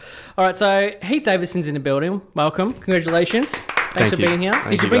All right, so Heath Davidson's in the building. Welcome. Congratulations. Thanks for you. being here. Thank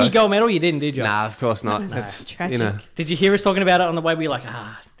Did you you, bring your guys. gold medal? You didn't, did you? Nah, of course not. That's tragic. Did you hear us talking about it on the way? We were like,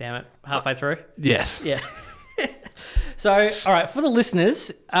 damn it, halfway through? Yes. Yeah. So, all right, for the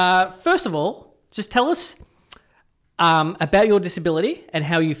listeners, first of all, just tell us about your disability and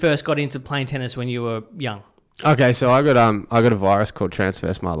how you first got into playing tennis when you were young. Okay, so I got a virus called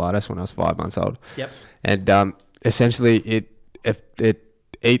transverse myelitis when I was 5 months old. Yep. And essentially it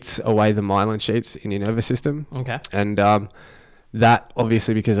eats away the myelin sheets in your nervous system. Okay. And that,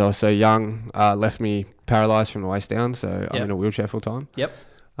 obviously, because I was so young, left me paralysed from the waist down. So I'm Yep. in a wheelchair full time. Yep.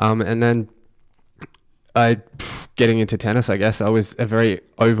 And then getting into tennis, I guess, I was a very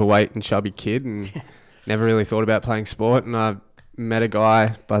overweight and chubby kid and never really thought about playing sport. And I met a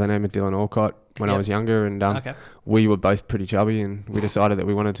guy by the name of Dylan Alcott when I Yep. was younger. And Okay. we were both pretty chubby, and we decided that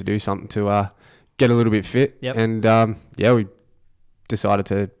we wanted to do something to get a little bit fit. Yep. And we decided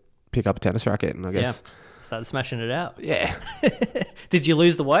to pick up a tennis racket, and I guess Started smashing it out. yeah, Did you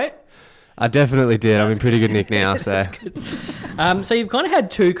lose the weight? I definitely did. I'm in pretty good nick now. So So you've kind of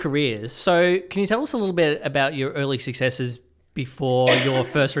had two careers. So can you tell us a little bit about your early successes before your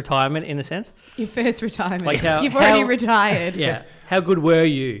first retirement, in a sense? Your first retirement. Like how- You've already how- retired. Yeah. How good were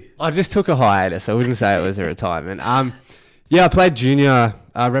you? I just took a hiatus. I wouldn't say it was a retirement. I played junior.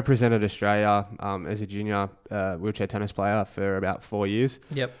 I represented Australia as a junior wheelchair tennis player for about 4 years.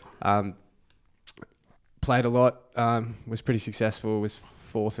 Yep. Played a lot. Was pretty successful. Was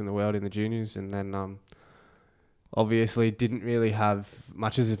fourth in the world in the juniors, and then obviously didn't really have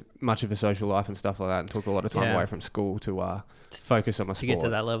much of a social life and stuff like that, and took a lot of time Yeah. away from school to focus on my To sport. get to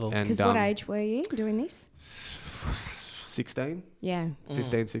that level. And Because what age were you doing this? 16, Yeah.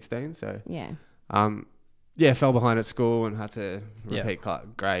 15, 16. So Yeah. fell behind at school and had to Yeah. repeat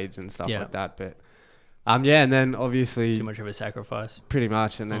grades and stuff Yeah. like that. But and then obviously Too much of a sacrifice. pretty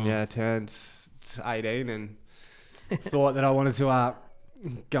much, and then turned 18 and thought that I wanted to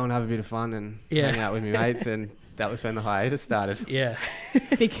go and have a bit of fun and hang out with my mates, and that was when the hiatus started. Yeah.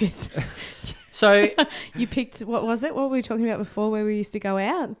 Because So, you picked, what was it? What were we talking about before where we used to go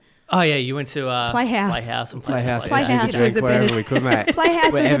out? you went to Playhouse. Playhouse and Playhouse, places like that. Playhouse was a wherever better- we could, mate. Playhouse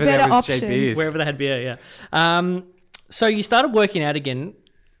was a Wherever there better was cheap option. beers. Wherever they had beer, yeah. So you started working out again.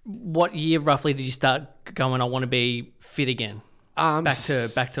 What year roughly did you start going, I want to be fit again? Back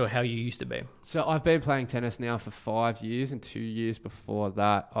to how you used to be. So I've been playing tennis now for 5 years, and 2 years before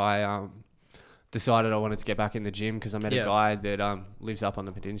that, I decided I wanted to get back in the gym because I met Yeah. a guy that lives up on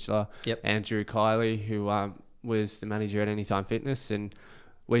the peninsula, Yep. Andrew Kiley, who was the manager at Anytime Fitness, and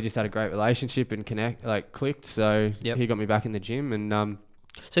we just had a great relationship and clicked. So Yep. he got me back in the gym, and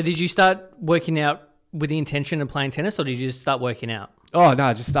So did you start working out with the intention of playing tennis, or did you just start working out?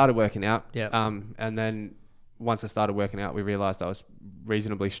 I just started working out. Yep. And then once I started working out, we realised I was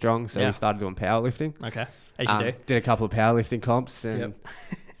reasonably strong, so Yeah. we started doing powerlifting. Okay, as you do. Did a couple of powerlifting comps, and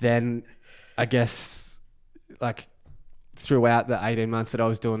then I guess throughout the 18 months that I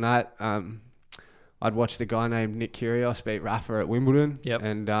was doing that, I'd watched a guy named Nick Kyrgios beat Rafa at Wimbledon. Yep.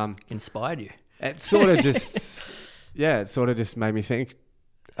 And Inspired you. it sort of just, it sort of just made me think.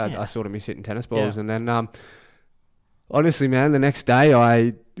 I sort of miss hitting tennis balls. Yeah. And then, honestly, man, the next day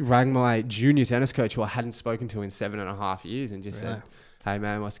I rang my junior tennis coach, who I hadn't spoken to in 7.5 years, and just said, "Hey,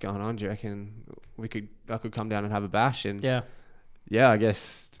 man, what's going on? Do you reckon I could come down and have a bash?" And I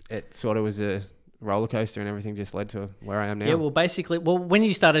guess it sort of was a roller coaster, and everything just led to where I am now. Yeah, well, basically, when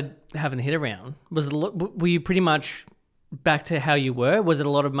you started having the hit around, were you pretty much back to how you were? Was it a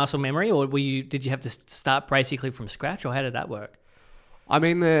lot of muscle memory, or did you have to start basically from scratch, or how did that work? I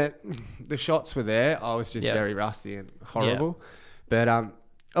mean, the shots were there. I was just very rusty and horrible, but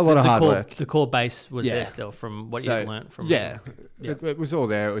a lot of hard work. The core base was there still from what you'd learnt from. Yeah, it was all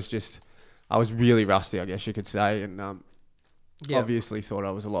there. It was just I was really rusty, I guess you could say, and obviously thought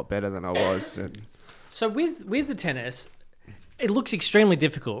I was a lot better than I was. And so with the tennis, it looks extremely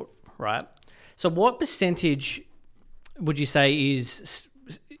difficult, right? So what percentage would you say is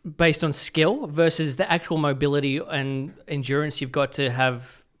based on skill versus the actual mobility and endurance you've got to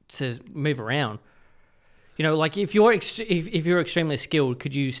have to move around? You know, like if you're extremely skilled,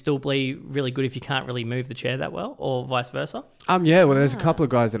 could you still be really good if you can't really move the chair that well, or vice versa? There's a couple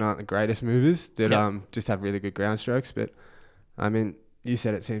of guys that aren't the greatest movers that just have really good ground strokes, but I mean, you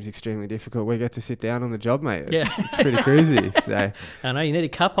said it seems extremely difficult. We get to sit down on the job, mate. It's pretty crazy. So I know you need a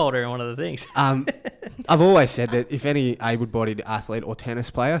cup holder in one of the things. I've always said that if any able-bodied athlete or tennis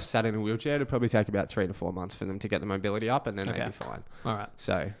player sat in a wheelchair, it'd probably take about 3 to 4 months for them to get the mobility up, and then they'd be fine. All right.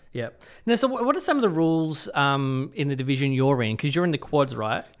 So Now, so what are some of the rules in the division you're in? Because you're in the quads,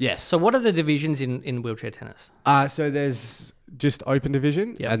 right? Yes. So what are the divisions in wheelchair tennis? So there's just open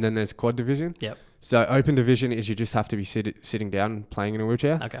division, Yep. and then there's quad division. Yep. So open division is you just have to be sitting down playing in a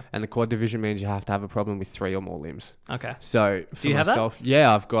wheelchair. Okay. And the quad division means you have to have a problem with 3 or more limbs. Okay. So for you have that? myself,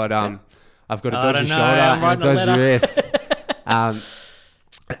 yeah, I've got a I dodgy don't know, shoulder I'm and a writing a dodgy letter. wrist.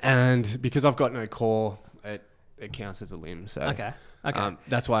 And because I've got no core, it counts as a limb. So Okay. Okay.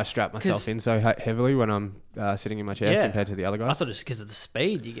 that's why I strap myself 'Cause- in so heavily when I'm sitting in my chair Yeah. compared to the other I guys. thought it's because of the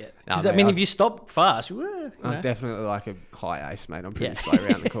speed you get. Nah, Because I mate, mean, I've- if you stop fast, I'm definitely like a high ace, mate. I'm pretty Yeah. slow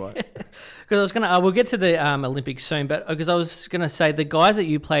around the court. Because I was gonna, we'll get to the Olympics soon, but because I was gonna say the guys that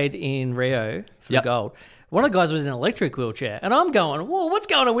you played in Rio for Yep. the gold, one of the guys was in an electric wheelchair, and I'm going, whoa, what's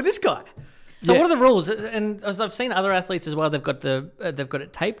going on with this guy? So Yeah. what are the rules? And as I've seen other athletes as well, they've got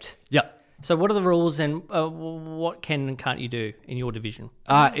it taped. Yep. So what are the rules, and what can and can't you do in your division?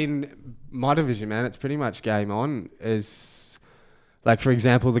 In my division, man, it's pretty much game on. Is like, for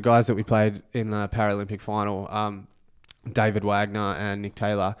example, the guys that we played in the Paralympic final, David Wagner and Nick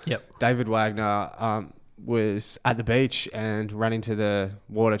Taylor. Yep. David Wagner was at the beach and ran into the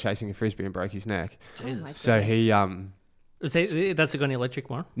water chasing a frisbee and broke his neck. Jesus. So he That's the guy in the electric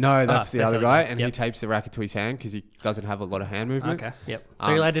one. no, that's the that's other the guy, other guy. and Yep. he tapes the racket to his hand because he doesn't have a lot of hand movement. Okay. Yep. So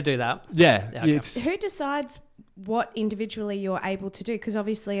you're allowed to do that. Yeah, Yeah, okay. it's Who decides what individually you're able to do? Because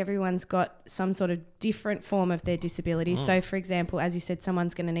obviously everyone's got some sort of different form of their disability. So, for example, as you said,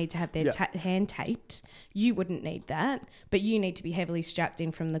 someone's going to need to have their hand taped. You wouldn't need that, but you need to be heavily strapped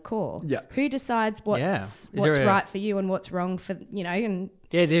in from the core. Yeah. Who decides what's Is what's there a- right for you and what's wrong for and Yeah.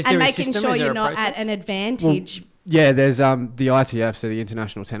 Is there and a making system? sure Is there you're a not at process? an advantage. Yeah, there's the ITF, so the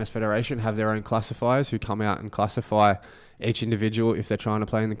International Tennis Federation, have their own classifiers who come out and classify each individual if they're trying to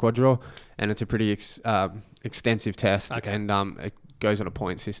play in the quad draw, and it's a pretty extensive test, Okay. and it goes on a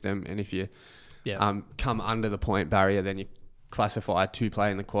point system, and if you Yeah. come under the point barrier, then you classify to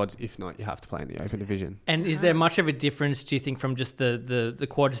play in the quads. If not, you have to play in the open division. And is there much of a difference, do you think, from just the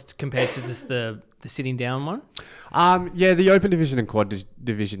quads compared to just the sitting down one? Yeah, the open division and quad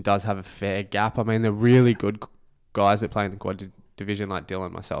division does have a fair gap. I mean, they're really good guys that play in the quad division, like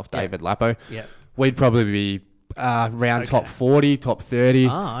Dylan, myself, Yeah. David, Lapo. Yeah. We'd probably be around Okay. top 40, top 30.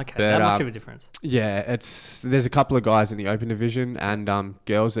 Oh, okay. But, That much of a difference. Yeah, there's a couple of guys in the open division and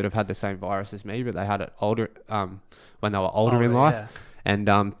girls that have had the same virus as me, but they had it older when they were older in life, Yeah.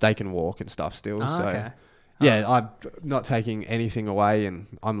 and they can walk and stuff still. Oh, so okay. yeah, I'm not taking anything away, and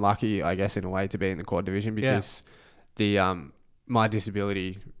I'm lucky, I guess, in a way, to be in the quad division because the my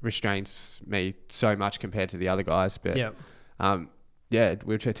disability restrains me so much compared to the other guys. But Yeah. yeah,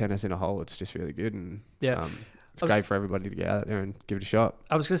 wheelchair tennis in a whole, it's just really good, and Yeah. it's great for everybody to get out there and give it a shot.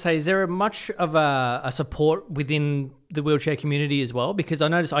 I was going to say, is there much of a support within the wheelchair community as well? Because I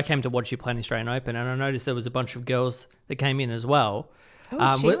noticed I came to watch you play in the Australian Open, and I noticed there was a bunch of girls that came in as well. Oh,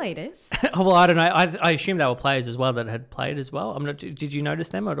 what- cheerleaders. Well, I don't know. I assume they were players as well that had played as well. I'm not. Did you notice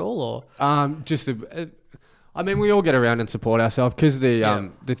them at all, or? I mean, we all get around and support ourselves because Yeah.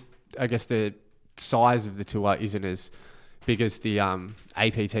 I guess the size of the tour isn't as big as the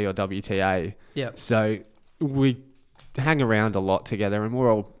APT or WTA. Yeah. So we hang around a lot together, and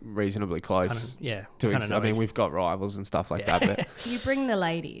we're all reasonably close. Kinda I mean, we've got rivals and stuff like that, but You bring the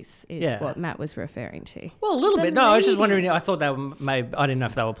ladies is Yeah. what Matt was referring to. Well, a little The bit. No, I was just wondering. ladies. I thought they were maybe. I didn't know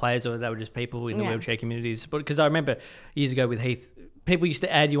if they were players or they were just people in the Yeah. wheelchair communities. But because I remember years ago with Heath, people used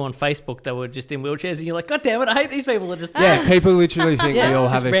to add you on Facebook that were just in wheelchairs, and you're like, God damn it, I hate these people. That just yeah, people literally think Yeah, we all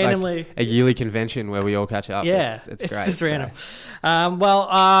just have randomly- a yearly convention where we all catch up. Yeah, it's it's great. just so. random.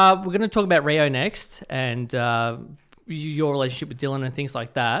 We're going to talk about Rio next and your relationship with Dylan and things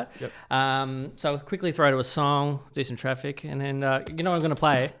like that. Yep. So I'll quickly throw to a song, do some traffic, and then you know what I'm going to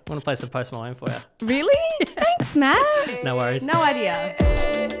play? I'm going to play some Post Malone for you. Really? Thanks, Matt. No worries. No idea.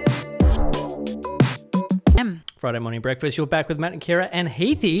 Friday morning breakfast. You're back with Matt and Kira and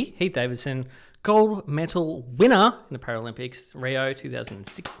Heath Davidson, gold medal winner in the Paralympics, Rio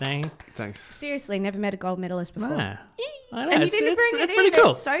 2016. Thanks. Seriously, never met a gold medalist before. Ah, I know, And you it's, didn't it's, bring it's it pretty in.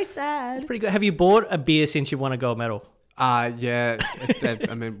 cool. It's so sad. Pretty good. Have you bought a beer since you won a gold medal? Yeah,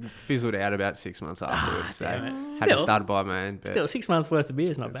 I mean, fizzled out about 6 months afterwards. So damn it. had to Still- start by my own, but Still, 6 months worth of beer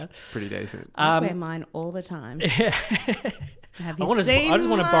is not bad. pretty decent. I wear mine all the time. Yeah. Have I you want to. seen I just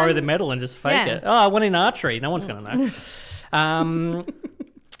want to borrow mine? the medal and just fake Yeah. it. Oh, I won in archery. No one's going to know.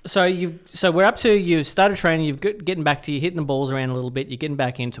 So we're up to you started training. You've getting back to you hitting the balls around a little bit. You're getting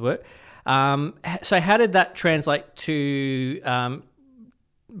back into it. So how did that translate to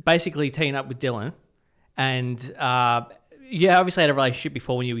basically teeing up with Dylan? And you obviously had a relationship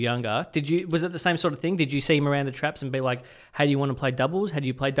before when you were younger. Was it the same sort of thing? Did you see him around the traps and be like, "Hey, do you want to play doubles? Had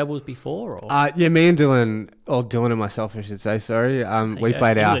you played doubles before?" Or Yeah, me and Dylan, or Dylan and myself, I should say. Sorry. We go,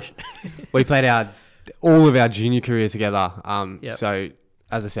 played English. we played our all of our junior career together. Yep. So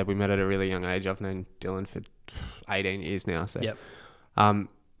as I said, we met at a really young age. I've known Dylan for 18 years now. So, Yep.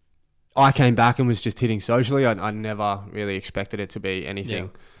 I came back and was just hitting socially. I never really expected it to be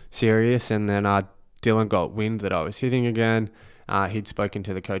anything serious. And then Dylan got wind that I was hitting again. He'd spoken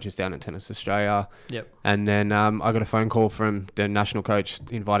to the coaches down at Tennis Australia. Yep. And then I got a phone call from the national coach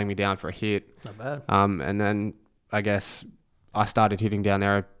inviting me down for a hit. Not bad. And then I guess I started hitting down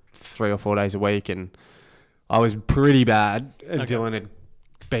there 3 or 4 days a week, and I was pretty bad. And Okay. Dylan had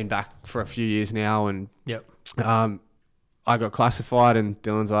been back for a few years now, and Yep. I got classified, and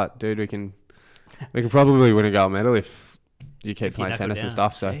Dylan's like, dude, we can probably win a gold medal if you keep If you playing knuckle tennis down. and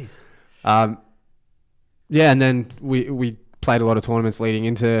stuff. So, Jeez. yeah, and then we played a lot of tournaments leading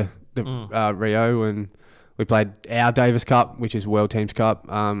into the Rio, and we played our Davis Cup, which is World Teams Cup,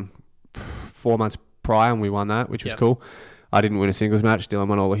 4 months prior, and we won that, which was Yep. cool. I didn't win a singles match. Dylan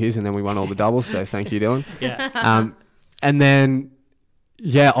won all of his, and then we won all the doubles. So thank you, Dylan. Yeah. And then,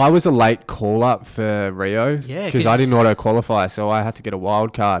 yeah, I was a late call up for Rio Yeah, because I didn't auto qualify, so I had to get a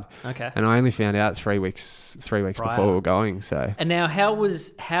wild card, Okay. and I only found out 3 weeks Prior. before we were going. So And now, how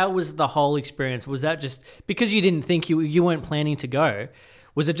was the whole experience? Was that just because you didn't think you weren't planning to go?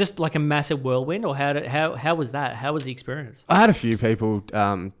 Was it just like a massive whirlwind, or how was that? How was the experience? I had a few people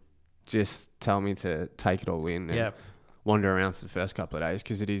just tell me to take it all in and Yeah. wander around for the first couple of days,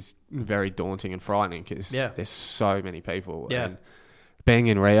 because it is very daunting and frightening because Yeah. there's so many people. Yeah. And being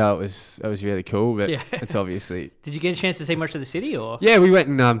in Rio, it was really cool, but Yeah. it's obviously... Did you get a chance to see much of the city, or? Yeah, we went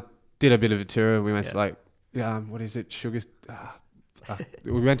and did a bit of a tour. We went Yeah. to like, what is it? Sugars.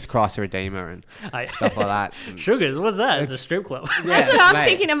 We went to Christ the Redeemer and stuff like that. And Sugars, what's that? It's a strip club. That's what I'm mate.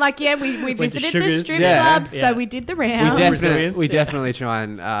 thinking. I'm like, yeah, we visited the Sugars. strip Yeah. club, Yeah. so we did the We, round. Brazilians, we yeah. definitely try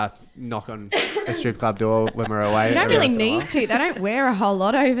and knock on a strip club door when we're away. You don't every really once in a while. need to. They don't wear a whole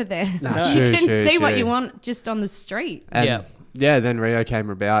lot over there. No, You true, can true, see what true. you want just on the street. And yeah, then Rio came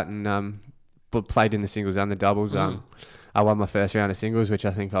about and but played in the singles and the doubles. I won my first round of singles, which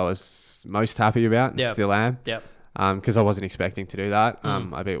I think I was most happy about and Yep. still am. Yep. Because I wasn't expecting to do that.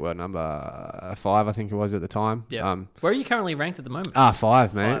 I beat world number 5, I think it was at the time. Yeah. Where are you currently ranked at the moment?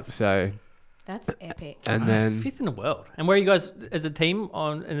 5, mate. 5. So, That's epic. and then 5th in the world. And where are you guys as a team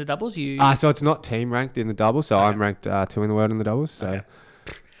in the doubles? You so it's not team ranked in the doubles. So Okay. I'm ranked 2 in the world in the doubles. So Okay.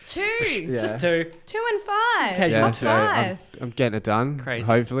 2. yeah. just 2. 2 and 5. Okay, yeah, Top so 5. I'm getting it done. Crazy.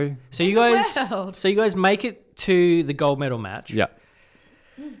 Hopefully. So you guys, world. so you guys make it to the gold medal match. Yeah.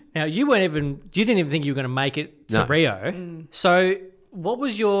 Now you didn't even think you were going to make it to No. Rio. So what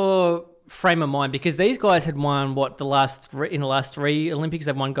was your frame of mind? Because these guys had won in the last 3 Olympics,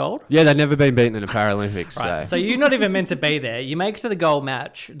 they've won gold. Yeah, they've never been beaten in the Paralympics. Right. So So you're not even meant to be there. You make it to the gold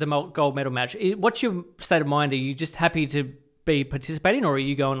medal match. What's your state of mind? Are you just happy to be participating, or are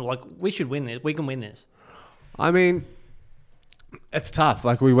you going like, we should win this? We can win this. I mean, it's tough.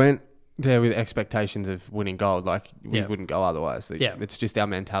 Like, we went there with expectations of winning gold. Like, we Yeah. wouldn't go otherwise. Like, Yeah. It's just our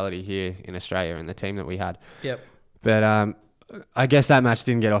mentality here in Australia and the team that we had. Yep. But I guess that match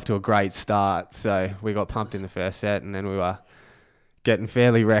didn't get off to a great start. So we got pumped in the first set, and then we were getting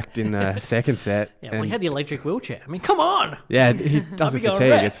fairly wrecked in the second set. Yeah. Well, and he had the electric wheelchair. I mean, come on. yeah, he doesn't be going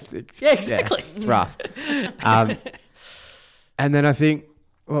fatigue. wreck. It's Yeah, exactly. it's rough. And then I think,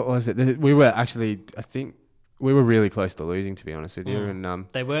 what was it? I think we were really close to losing, to be honest with you. And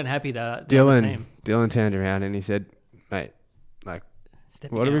They weren't happy that the other team. Dylan turned around and he said, mate, like,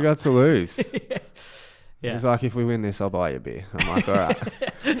 Stepping what do we out. got to lose? Yeah. He's like, if we win this, I'll buy you a beer. I'm like, all right.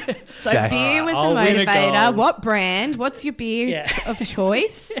 So So- beer was I'll the win a motivator. gold. What brand? What's your beer Yeah. of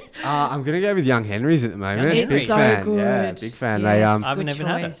choice? I'm going to go with Young Henry's at the moment. Young Big Henry's. so fan. good. Yeah, big fan. Yes, I've good never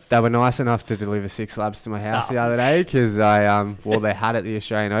had it. choice. They were nice enough to deliver 6 slabs to my house Oh. the other day because I wore their hat at the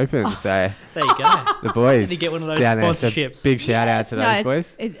Australian Open. So There you go. the boys Need to get one of those down there, so sponsorships. big shout out to those No,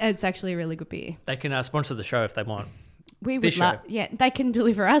 boys. it's actually a really good beer. They can sponsor the show if they want. We This would love, show. yeah, they can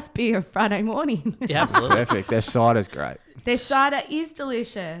deliver us beer Friday morning. Yeah, absolutely. Perfect. Their cider's great. Their cider is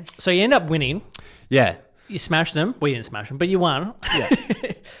delicious. So you end up winning. Yeah. You smashed them. We didn't smash them, but you won. Yeah.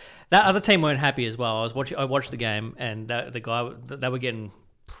 That other team weren't happy as well. I watched the game, and the guy they were getting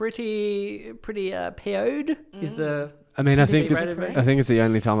pretty PO'd. Is the I mean, I Think think they rated I think it's the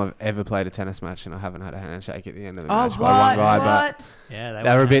only time I've ever played a tennis match and I haven't had a handshake at the end of the Oh, match by one guy, but what? yeah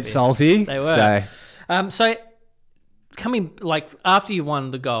they were a bit happy. salty. They were. So, So coming like after you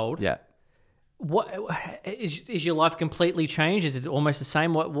won the gold, yeah. what is your life completely changed? Is it almost the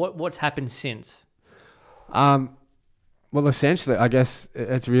same? What's happened since? Well, essentially, I guess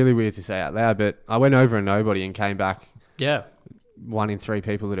it's really weird to say out loud, but I went over a nobody and came back Yeah, 1 in 3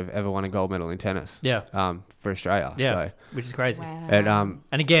 people that have ever won a gold medal in tennis. yeah, For Australia. yeah. So, Which is crazy. Wow. and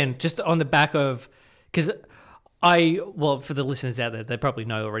And again, just on the back of Because for the listeners out there, they probably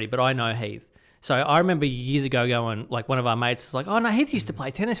know already, but I know Heath. So I remember years ago going, like, one of our mates was like, oh, no, Heath used to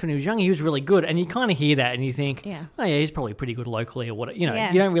play tennis when he was young. He was really good. And you kind of hear that and you think, oh, yeah, he's probably pretty good locally or what. You know,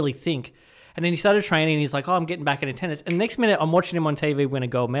 you don't really think. And then he started training and he's like, oh, I'm getting back into tennis. And the next minute I'm watching him on TV win a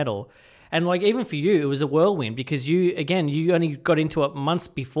gold medal. And, like, even for you, it was a whirlwind because you only got into it months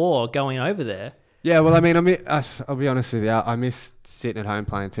before going over there. Yeah, well, I mean, I'll be honest with you. I miss sitting at home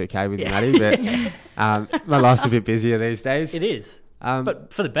playing 2K with you, Matty, but my life's a bit busier these days. It is.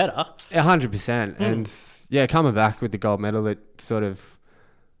 But for the better. 100%. And, yeah, coming back with the gold medal, it sort of,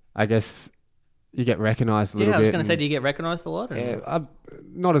 I guess, you get recognised a little bit. Yeah, I was going to say, do you get recognised a lot? Yeah,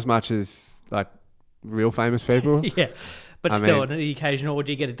 not as much as, like, real famous people. Yeah. But still, the occasional, or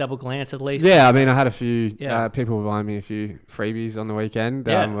do you get a double glance at least? Yeah, I mean, I had a few people buying me a few freebies on the weekend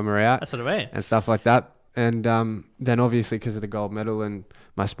when we were out. That's what I mean. And stuff like that. And then obviously because of the gold medal and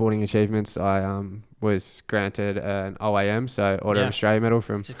my sporting achievements, I was granted an OAM, so Order of Australia medal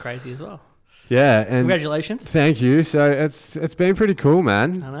from... Which is crazy as well. Yeah. And congratulations. Thank you. So it's been pretty cool,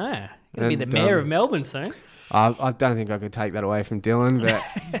 man. I know. You're going to be the mayor of Melbourne soon. I don't think I could take that away from Dylan, but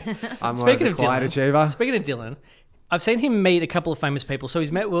I'm more of a quiet achiever. Speaking of Dylan... I've seen him meet a couple of famous people. So he's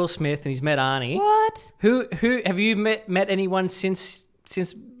met Will Smith and he's met Arnie. What? Who have you met anyone since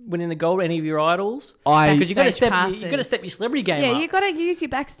winning the gold? Any of your idols? Because you got to step your celebrity game up. Yeah, you got to use your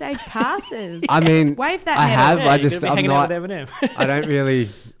backstage passes. I mean, wave that. I have. Yeah, I'm not. I don't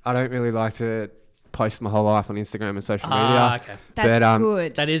really like to post my whole life on Instagram and social media. Okay. That's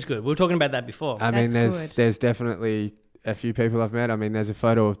good. That is good. We were talking about that before. I mean, there's definitely a few people I've met. I mean, there's a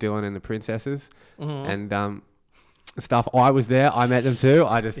photo of Dylan and the princesses, and stuff. I was there. I met them too.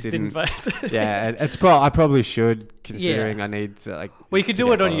 I just didn't post. Yeah, I probably should, considering I need to, like. Well, you could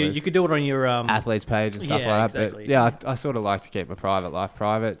do it on your. You could do it on your athletes page and stuff like that. Exactly. But I sort of like to keep my private life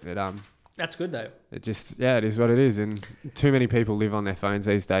private. But that's good though. It just it is what it is, and too many people live on their phones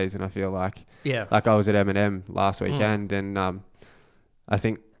these days, and I feel like like I was at M&M last weekend, and I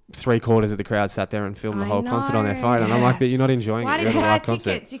think 3/4 of the crowd sat there and filmed the whole concert on their phone, and I'm like, but you're not enjoying Why it. did you buy tickets?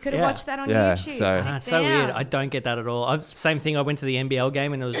 Concert. You could have watched that on YouTube. It's so weird. I don't get that at all. Same thing. I went to the NBL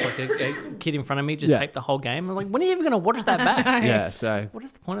game and there was like a kid in front of me just taped the whole game. I was like, when are you ever going to watch that back? So what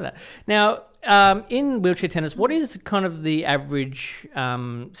is the point of that? Now, in wheelchair tennis, what is kind of the average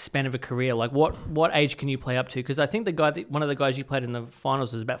span of a career? Like, what age can you play up to? Because I think one of the guys you played in the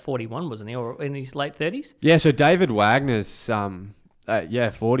finals was about 41, wasn't he, or in his late 30s? Yeah. So David Wagner's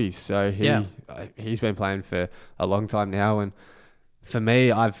 40s. So he's been playing for a long time now, and for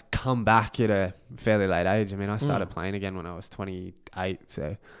me, I've come back at a fairly late age. I mean, I started playing again when I was 28,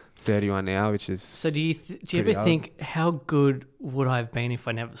 so 31 now, which is. So do you ever think how good would I have been if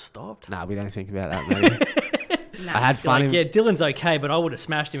I never stopped? Nah, we don't think about that, mate. I had fun. Dylan's okay, but I would have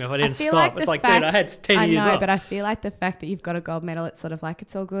smashed him if I didn't stop. It's like, dude, I had 10 years off. I know, but I feel like the fact that you've got a gold medal, it's sort of like,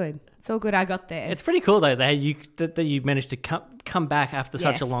 it's all good. It's all good. I got there. It's pretty cool though that you managed to come back after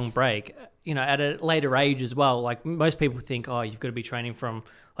such a long break. You know, at a later age as well. Like most people think, oh, you've got to be training from,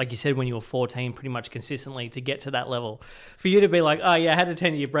 like you said, when you were 14, pretty much consistently to get to that level. For you to be like, oh yeah, I had a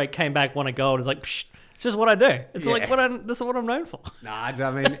 10-year break, came back, won a gold. It's like, psh, it's just what I do. It's like this is what I'm known for. Nah,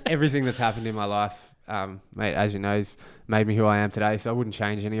 I mean, everything that's happened in my life, mate, as you know, has made me who I am today. So I wouldn't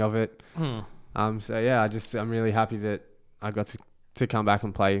change any of it. So yeah, I'm really happy that I got to come back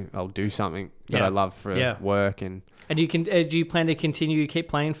and play. I'll do something that I love for work and do you plan to keep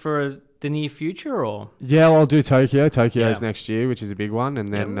playing for the near future or? Yeah, well, I'll do Tokyo. Tokyo's next year, which is a big one,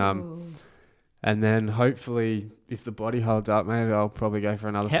 and then and then hopefully if the body holds up, mate, I'll probably go for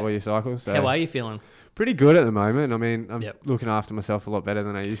another 4-year cycle. So how are you feeling? Pretty good at the moment. I mean, I'm looking after myself a lot better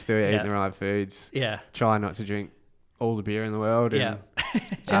than I used to. Eating the right foods. Yeah. Try not to drink all the beer in the world. And,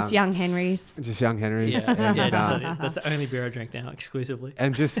 just Young Henry's. Just Young Henry's. That's the only beer I drink now, exclusively.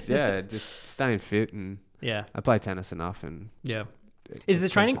 And just staying fit and I play tennis enough and Is the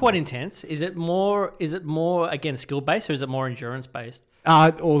training quite intense? Is it more again skill based or is it more endurance based?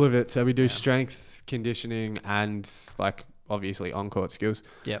 All of it. So we do strength, conditioning, and like obviously on court skills.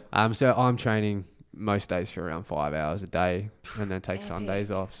 Yeah. So I'm training most days for around 5 hours a day, and then take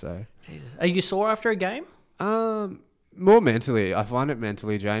Sundays off. So. Jesus. Are you sore after a game? More mentally. I find it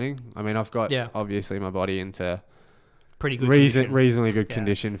mentally draining. I mean, I've got obviously my body into pretty good reasonably good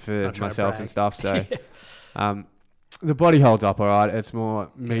condition for myself and stuff. So, the body holds up all right. It's more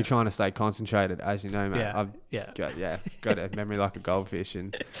me trying to stay concentrated, as you know, mate. I've got a memory like a goldfish,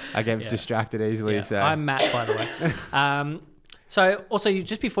 and I get distracted easily. So I'm Matt, by the way. So also,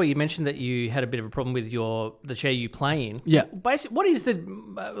 just before you mentioned that you had a bit of a problem with the chair you play in. Yeah. Basically, what is the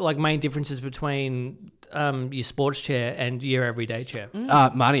main differences between your sports chair and your everyday chair?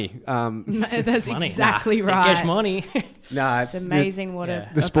 Money. That's Money. exactly Nah, right. Cash money. Nah, It's amazing what Yeah. a The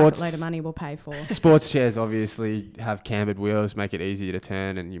bucket sports- load of money will pay for. Sports chairs obviously have cambered wheels, make it easier to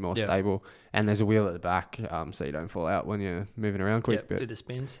turn, and you're more Yeah. stable. And there's a wheel at the back, so you don't fall out when you're moving around quick. Do But the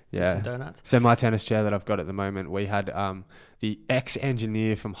spins. Yeah. Do some donuts. so my tennis chair that I've got at the moment, we had the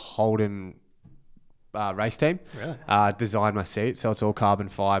ex-engineer from Holden race team Really? design my seat, so it's all carbon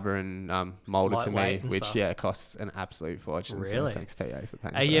fiber and molded to me, Lightweight and which stuff. costs an absolute fortune. Really? So thanks TA for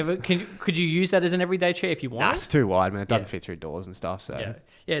paying. Are you ever? Could you use that as an everyday chair if you want? It's too wide, man. It doesn't Yeah. fit through doors and stuff. So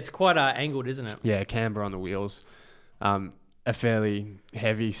Yeah, it's quite angled, isn't it? yeah, camber on the wheels, are fairly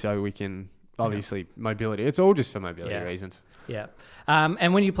heavy, so we can obviously mobility. It's all just for mobility Yeah. reasons. Yeah.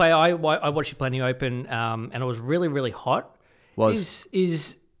 And when you play, I watched you play in the Open, and it was really, really hot.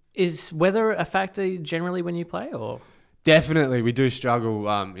 Is weather a factor generally when you play, or? Definitely, we do struggle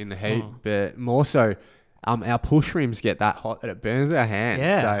in the heat, but more so, our push rims get that hot that it burns our hands.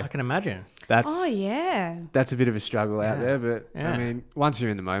 Yeah, so I can imagine. that's Oh yeah. that's a bit of a struggle out Yeah. there. But Yeah. I mean, once you're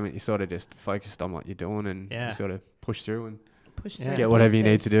in the moment, you're sort of just focused on what you're doing, and Yeah. you sort of push through and Push Yeah. through get the whatever you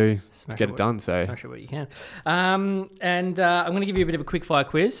need to blisters. do Smash to get it it done. So Smash it what you can. I'm going to give you a bit of a quick fire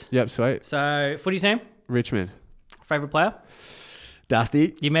quiz. yep, sweet. So, footy team, Richmond, favourite player?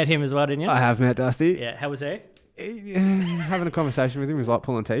 Dusty. You met him as well, didn't you? I have met Dusty. Yeah, how was he? Having a conversation with him was like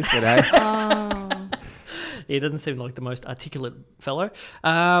pulling teeth, but hey. Oh. He doesn't seem like the most articulate fellow.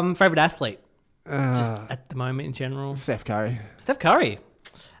 Favourite athlete, just at the moment in general? Steph Curry, Steph Curry.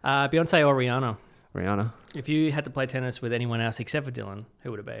 Beyonce or Rihanna? Rihanna, If you had to play tennis with anyone else except for Dylan,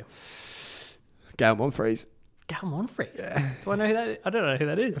 who would it be? Gail Monfils. Gal Monfils. Do I know who that is? I don't know who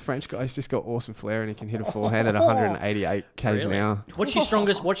that is. The French guy's just got awesome flair and he can hit a forehand at 188 k's an hour. What's your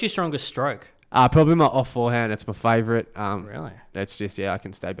strongest stroke? Probably my off forehand. It's my favourite. Really? It's just I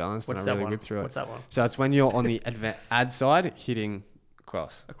can stay balanced What's and I that really one? whip through What's it. that one? So it's when you're on the ad side hitting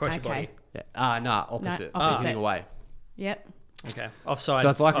across. Across your Okay. body. Yeah. Opposite. So opposite. hitting away. Yep. Okay. Offside. So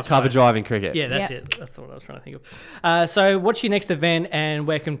it's like offside. a cover drive in cricket. Yeah, that's Yep. it. That's what I was trying to think of. So what's your next event and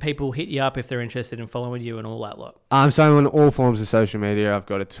where can people hit you up if they're interested in following you and all that lot? So on all forms of social media, I've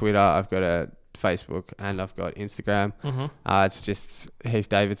got a Twitter, I've got a Facebook, and I've got Instagram. Mm-hmm. It's just Heath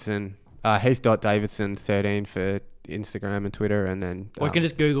Davidson, Heath.Davidson13 for Instagram and Twitter, and then Or you can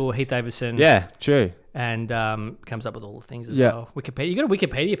just Google Heath Davidson. yeah, true. And comes up with all the things as Yeah. well. Wikipedia. You got a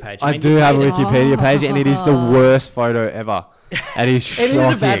Wikipedia page. I mean, do you have a made it. Wikipedia page, and it is the worst photo ever. It is shocking. It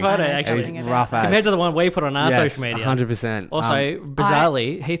is a bad photo, I know actually. It something is about rough that. Compared as. to the one we put on our social media. 100%. Also,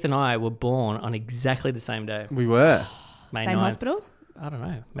 bizarrely, Heath and I were born on exactly the same day. We were. May Same 9th. hospital? I don't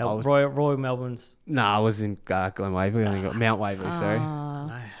know. I was- Royal Melbourne's. No, I was in Glen Waverley. I think got Mount Waverley. Sorry.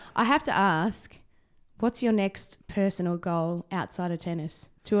 No. I have to ask, what's your next personal goal outside of tennis?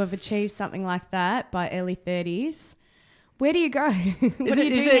 To have achieved something like that by early 30s, where do you go? What do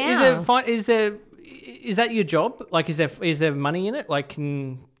you do now? Is that your job? Like, is there money in it? Like,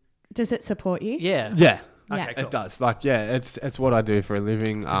 Does it support you? yeah. Yeah, Yeah. Okay, cool. it does. Like, yeah, it's what I do for a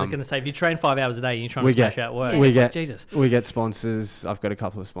living. I was going to say, if you train 5 hours a day and you're trying we to smash get- out work, we get- Jesus. We get sponsors. I've got a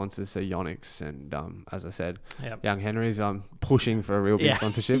couple of sponsors, so Yonex and as I said, Yep. Young Henry's. I'm pushing for a real big Yeah.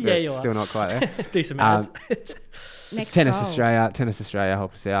 sponsorship, Yeah, but you are. still not quite there. Do some ads. Next Tennis goal. Australia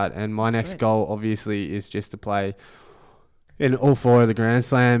help us out, and my next good. goal obviously is just to play in all 4 of the Grand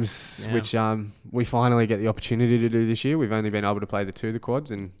Slams, Yeah. which we finally get the opportunity to do this year. We've only been able to play the 2 of the quads,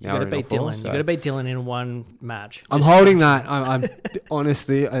 and You now got to we're in beat all 4. Dylan. You got to beat Dylan in one match. I'm Just- holding that. I'm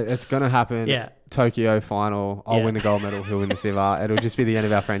honestly, it's gonna happen. Yeah. Tokyo final. I'll Yeah. win the gold medal. He'll win the silver. It'll just be the end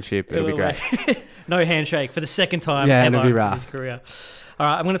of our friendship. It'll be great. No handshake for the second time Yeah, ever it'll be in rough. his career. All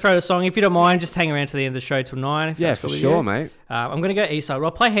right, I'm going to throw the song. If you don't mind, just hang around to the end of the show till 9. If Yeah, that's for cool with sure, you. mate. I'm going to go Eastside.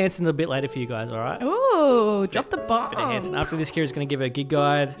 I'll play Hanson a bit later for you guys, all right? Ooh, drop the bomb. Bit of Hanson. After this, Kira's going to give a gig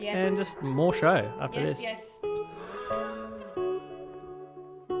guide Yes. and just more show after this.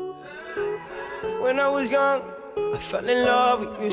 When I was young, I fell in love with you.